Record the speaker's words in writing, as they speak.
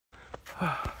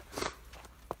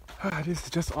This is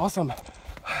just awesome.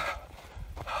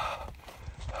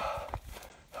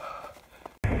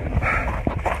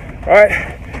 Alright,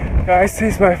 guys,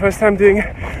 this is my first time doing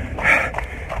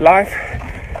live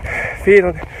feed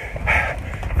on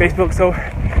Facebook, so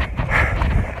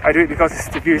I do it because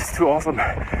the view is too awesome.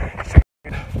 Check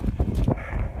it.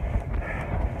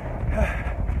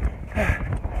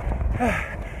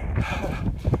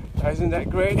 Isn't that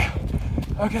great?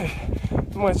 Okay,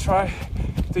 I'm gonna try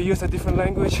to use a different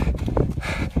language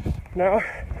now.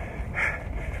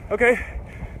 Okay,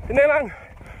 bên đây lang,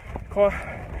 coi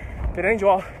bên đây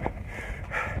cho,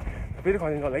 bên đây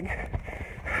còn còn lính.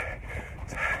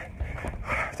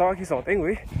 Sau khi sổ tiếng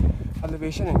Mỹ,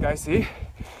 elevation 人介紹，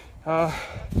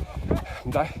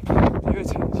唔使，呢個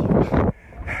情節，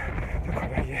一群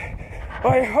嘅嘢，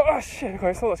哎呀，shit，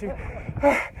 佢收落先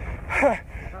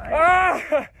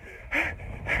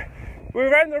，we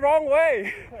ran the wrong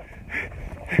way.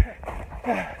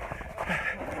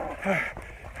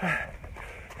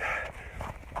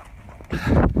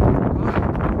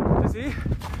 Tassie，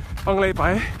 上禮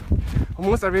拜我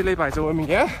冇10禮拜做嘅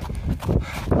嘢，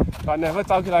但係我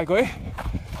走起來佢，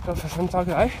就實心走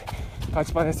起來，但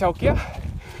係扮係小腳，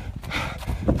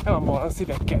因為冇人識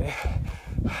別嘅。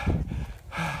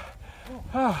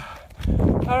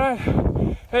Alright,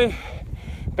 hey,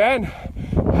 Ben,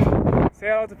 say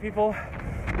hello to people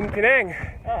in Penang.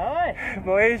 Oh, hi.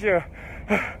 Malaysia.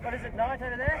 What is it, night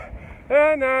over there?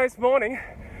 No, it's morning,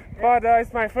 but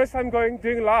it's my first time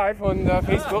doing live on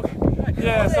Facebook.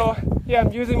 Yeah, so yeah,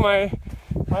 I'm using my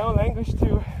own language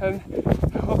too, and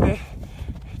I hope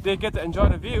they get to enjoy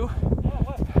the view. Oh,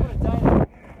 what a day.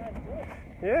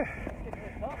 Yeah.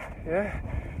 Yeah.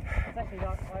 It's actually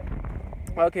not quite...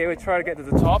 Okay, we try to get to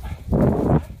the top.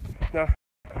 No.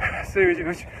 So,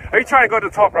 are you trying to go to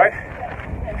the top, right?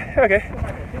 Okay.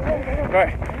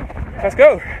 Right. Let's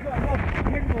go.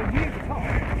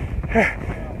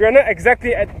 We're not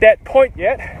exactly at that point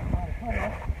yet.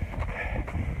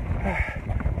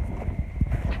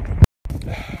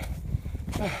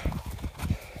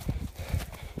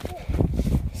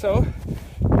 So,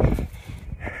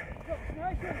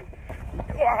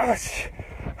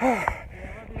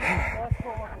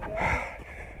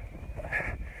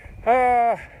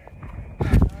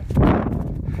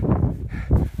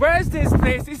 where is this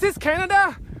place? Is this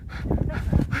Canada?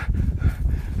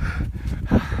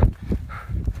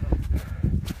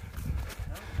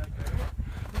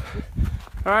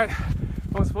 Alright,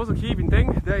 I'm supposed to keep in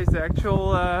thing. That is the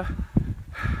actual,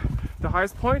 the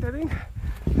highest point, I think.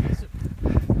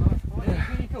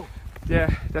 Yeah,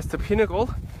 that's the pinnacle.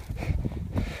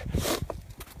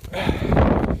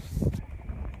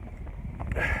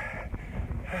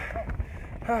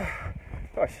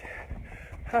 Gosh.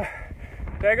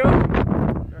 There you go.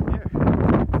 Right here.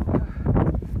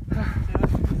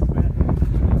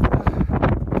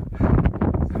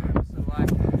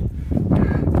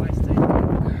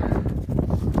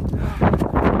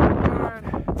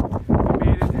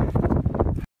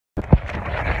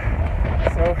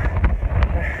 So,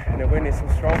 the wind is so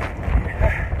strong.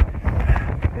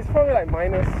 It's probably like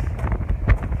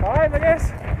 -5, I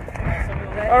guess.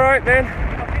 Alright, man.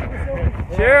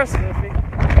 Cheers.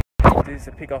 This is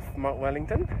a peak of Mt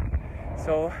Wellington.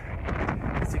 So,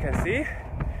 as you can see,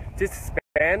 this is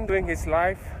Ben doing his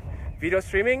live video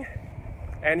streaming,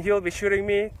 and he'll be shooting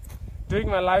me doing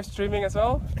my live streaming as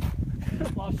well.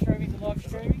 Live streaming to live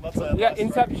streaming? Yeah,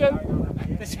 Inception.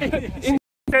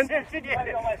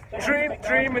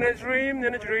 Dream in a dream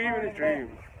in a dream in a dream.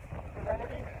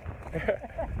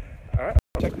 Alright,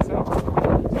 check this out.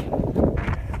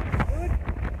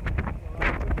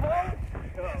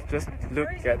 Just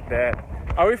look at that.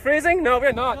 Are we freezing? No,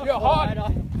 we're not. You're hot.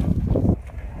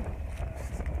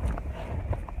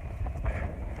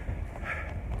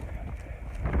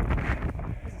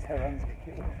 This is how runs get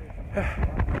killed.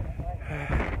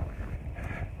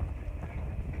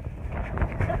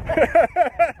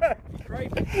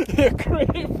 Creep. You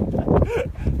creep.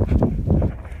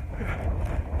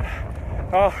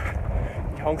 Oh,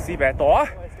 空氣病毒啊！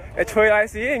吹嚟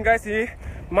時應該是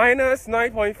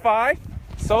-9.5，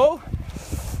 so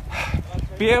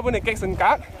比一般嘅激性格。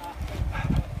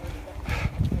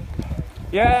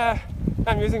Yeah,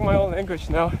 I'm using my own language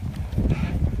now.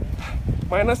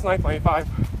 -9.5.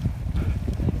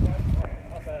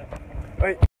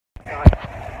 Wait.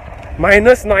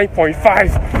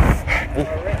 -9.5.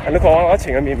 人都講我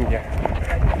前面唔嘅，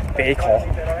俾佢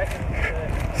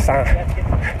生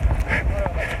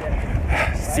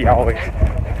笑嘅。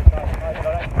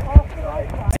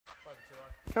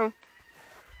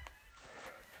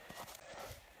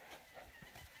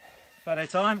Photo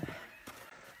time.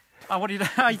 Oh, what are you doing?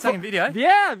 Are you taking video?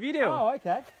 Yeah, video. Oh,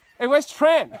 okay. Hey, where's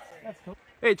Trent? That's cool.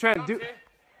 Hey, Trent,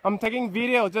 I'm taking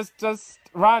video. Just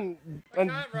run and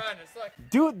Can't run. It's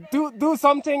like do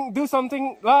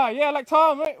something. Ah, yeah, like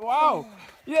Tom, right? Wow.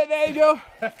 Yeah, there you go.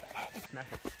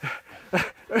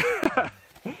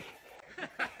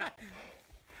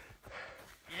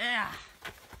 Yeah.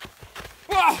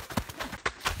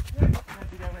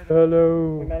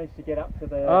 Hello. We managed to get up to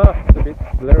the. It's a bit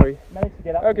blurry. Managed to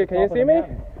get up. Okay, to the can you top of see the me?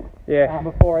 mountain, Yeah.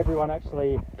 before everyone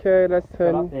actually Okay, let's got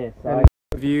turn up there. So, and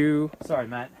view. sorry,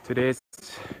 Matt. Today's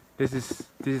this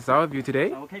is our view today.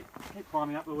 So we'll keep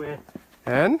climbing up, but we're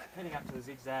And heading up to the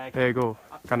zigzag. there you go.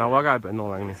 Kanawaga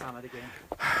benong Summit again.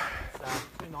 So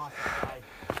too nice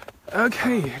to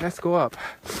Okay, let's go up.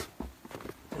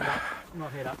 stay.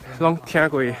 Not head up. To 當聽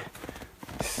過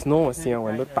snow 嘅時候，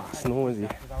揾到打 snow 嘅時。 I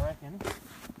reckon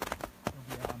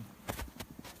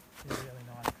it'll be really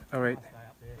nice. Alright, Stay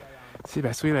up there. 四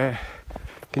百歲咧，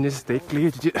見隻 steak clear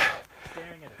住啫。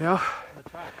 Staring at it Yeah, on the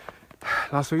track.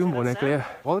 last week冇人 clear.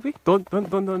 Wallaby?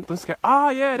 Don't scare.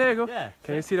 Ah, yeah, there you go. Yeah.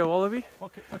 Can you see the wallaby?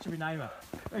 What should we name it?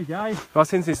 There you go. Well,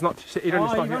 since it's not, Adrian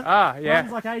is Oh, not you here. run- Ah, yeah.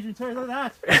 Runs like Adrian too. Look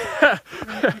at that.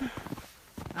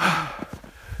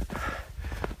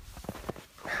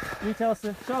 You show us the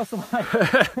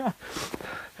way.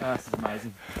 Oh, this is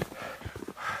amazing.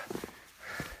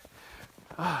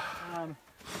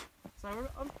 So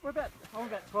we're about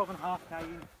 12.5 k in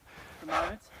at the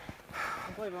moment.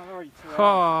 I believe I'm already 2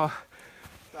 hours. Oh,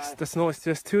 So the snow is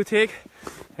just too thick,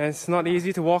 and it's not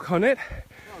easy to walk on it.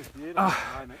 that was beautiful at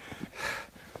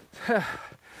the moment.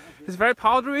 It's very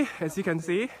powdery, as you can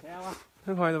see. Tower,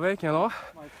 呢個係度嘅，見到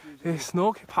most usually 啲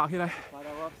snow 拍起嚟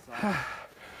photo of.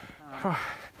 So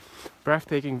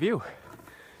breathtaking view.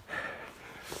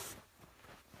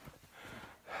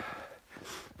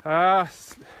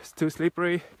 It's too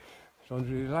slippery. Don't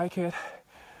really like it.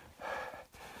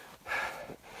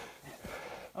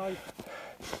 oh, it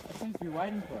seems to be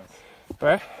waiting for us.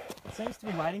 Right? It seems to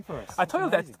be waiting for us. I It's told you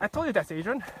amazing. that. I told you that's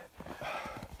Adrian.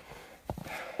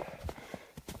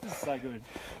 This is so good.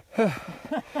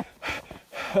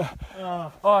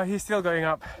 Oh, he's still going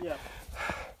up. Yeah.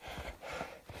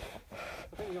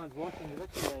 I think anyone's watching. There's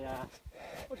actually a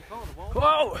what do you call it? A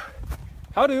wall. Whoa!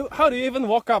 How do you even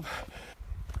walk up?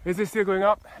 Is it still going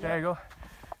up? There you go.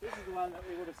 This is the one that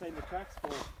we would have seen the tracks for.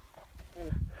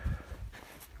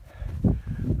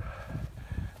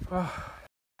 Oh,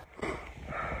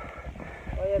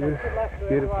 Oh yeah, no, good luck to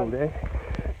beautiful everyone. day.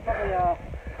 It's probably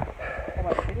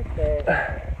almost finished there.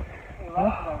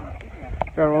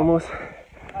 We're almost I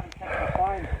haven't checked my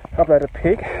phone. up at the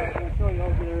peak, I'm sure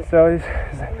you'll do so a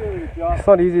really good job. it's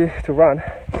not easy to run.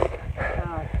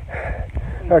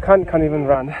 I can't even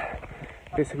run.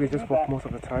 Basically, just walk most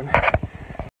of the time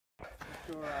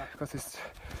Sure, because it's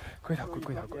quite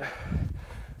good.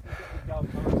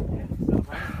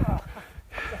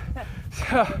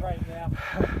 Right now.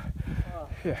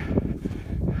 Yeah.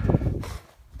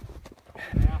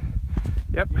 Now,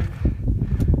 Yep.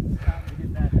 starting to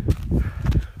get that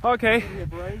Okay. clear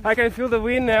breeze. I can feel the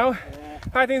wind now. Yeah,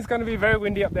 I think it's gonna be very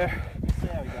windy up there. see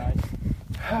how it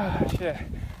goes. Shit.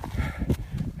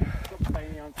 Got the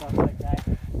beanie on, so it's okay.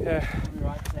 Yeah. It'll be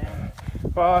right down.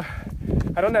 Well,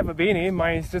 I don't have a beanie.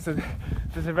 Mine is just a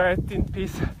very thin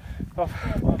piece of.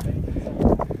 My beanie, so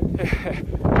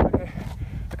Okay.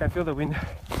 I can feel the wind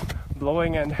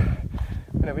blowing, and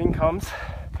when the wind comes,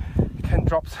 it can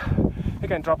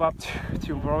drop up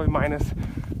to probably minus,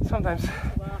 sometimes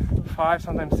 5,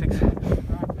 sometimes 6.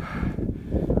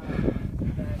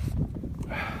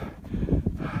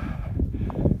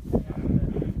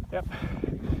 Yep.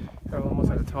 We're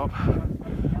almost at the top.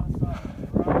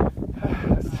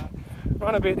 Let's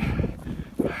run a bit.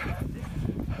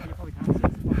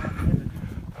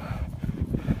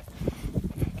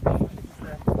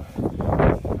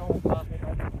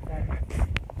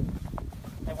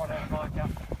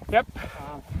 Yep.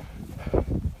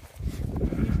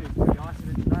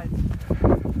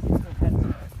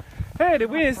 Hey, the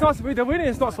wind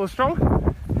is not so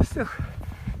strong. Still.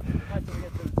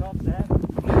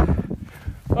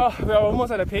 Oh, we are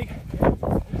almost at the peak.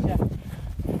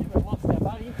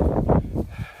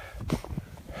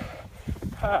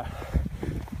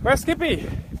 Where's Skippy?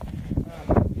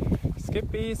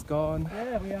 Skippy's gone.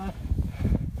 Yeah, we are.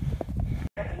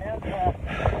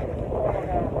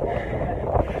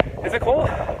 Is it cold?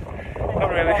 Not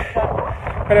really.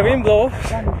 When the wind blows,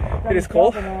 it is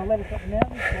cold.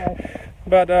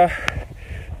 But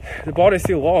the body is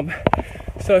still warm,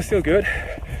 so it's still good.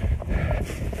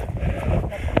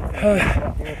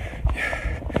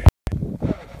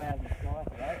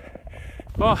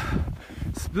 Oh,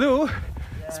 it's blue.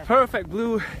 It's perfect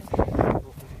blue.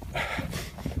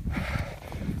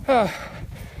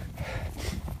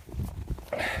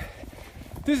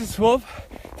 This is Wolf.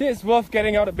 This is Wolf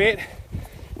getting out of bed.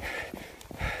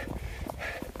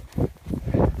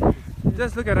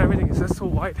 Just look at everything, it's just so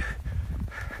white.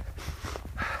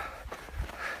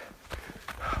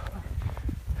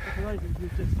 For those of you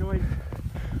who've just joined,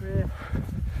 we're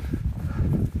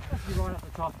actually right up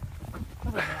the top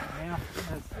of the mountain now.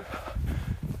 There's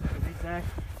a zigzag.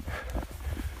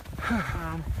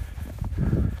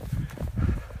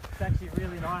 It's actually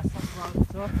really nice up right at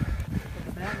the top of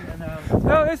the mountain, and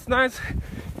No, it's nice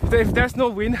if there's no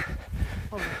wind.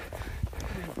 probably,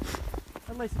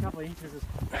 at least a couple of inches of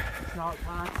snow at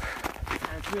parts, and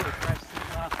it's really fresh since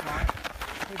last night,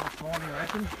 even this morning I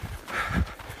reckon.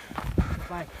 It's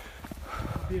like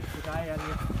a beautiful day out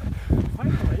here.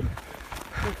 Hopefully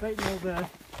we've beaten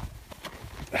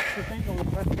all the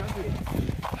press country.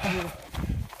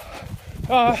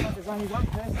 There's only one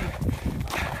person.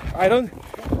 I don't.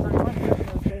 There's only one person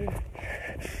that's beaten.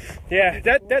 Yeah,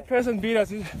 that person beat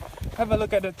us. Have a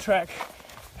look at the track.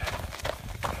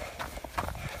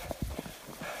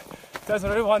 There's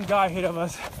only one guy ahead of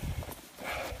us.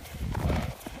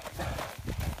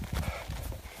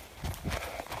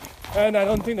 And I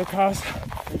don't think the cars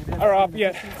are up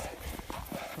yet.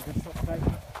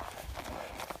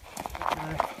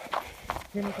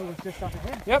 Chemical is just up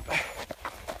ahead. Yep.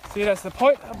 See, that's the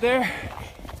point up there.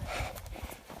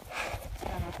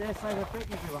 And I dare say we've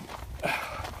beaten everyone.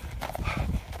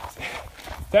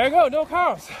 There you go, no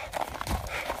cars.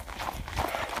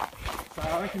 So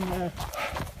I reckon the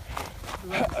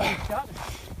race is going to shut.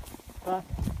 But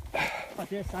I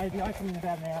dare say it'll be open in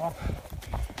about an hour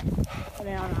and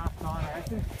a half time, I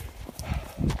reckon.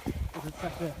 Because it's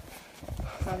such a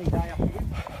sunny day up here.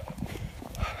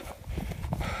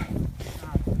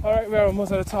 Alright, we're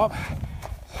almost at the top.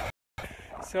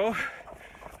 So,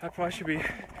 I probably should be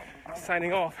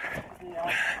signing off.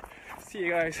 See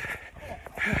you guys.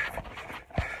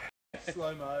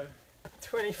 Slow-mo.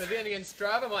 20. So then again,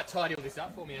 Strava might tidy all this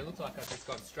up for me. It looks like I've just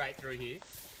gone straight through here.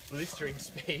 Blistering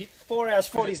speed. 4 hours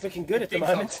 40 is looking good at the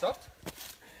moment. Stopped.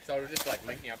 So it'll just like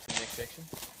link me up to the next section.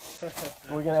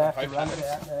 We're going to have to run it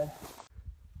out, man.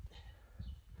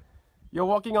 You're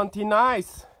walking on thin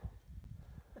ice.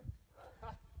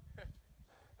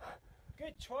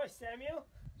 Good choice, Samuel.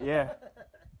 Yeah.